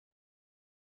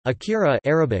Akhirah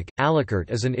Arabic, alakhirah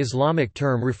is an Islamic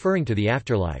term referring to the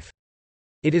afterlife.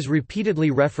 It is repeatedly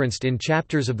referenced in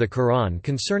chapters of the Quran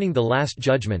concerning the Last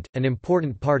Judgment, an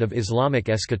important part of Islamic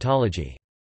eschatology.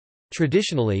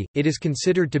 Traditionally, it is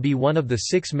considered to be one of the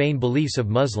 6 main beliefs of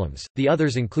Muslims, the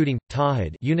others including,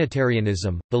 Tawhid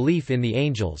Unitarianism, belief in the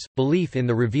angels, belief in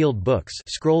the revealed books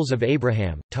scrolls of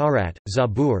Abraham, Tawrat,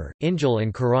 Zabur, Injil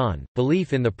and Quran,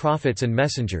 belief in the prophets and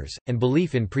messengers, and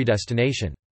belief in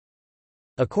predestination.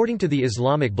 According to the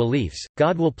Islamic beliefs,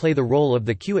 God will play the role of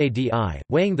the Qadi,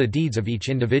 weighing the deeds of each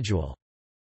individual.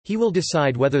 He will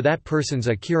decide whether that person's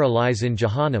Akhirah lies in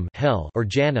Jahannam hell or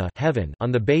Jannah heaven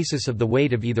on the basis of the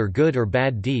weight of either good or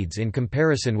bad deeds in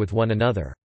comparison with one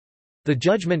another. The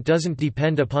judgment doesn't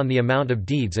depend upon the amount of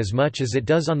deeds as much as it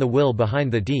does on the will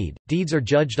behind the deed. Deeds are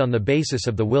judged on the basis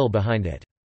of the will behind it.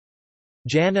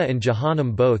 Jannah and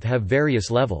Jahannam both have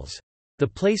various levels. The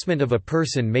placement of a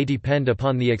person may depend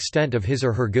upon the extent of his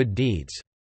or her good deeds.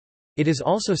 It is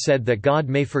also said that God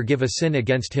may forgive a sin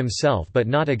against himself but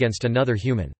not against another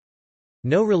human.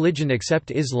 No religion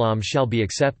except Islam shall be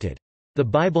accepted. The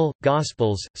Bible,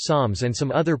 Gospels, Psalms and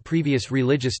some other previous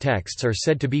religious texts are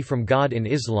said to be from God in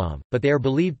Islam, but they are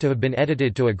believed to have been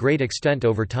edited to a great extent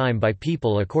over time by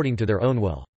people according to their own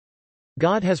will.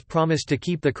 God has promised to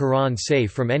keep the Quran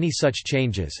safe from any such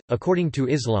changes. According to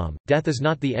Islam, death is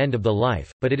not the end of the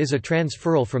life, but it is a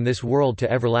transferal from this world to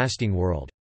everlasting world.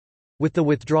 With the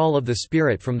withdrawal of the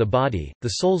spirit from the body, the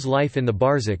soul's life in the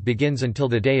barzakh begins until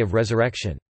the day of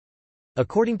resurrection.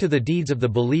 According to the deeds of the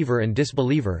believer and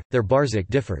disbeliever, their barzakh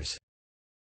differs.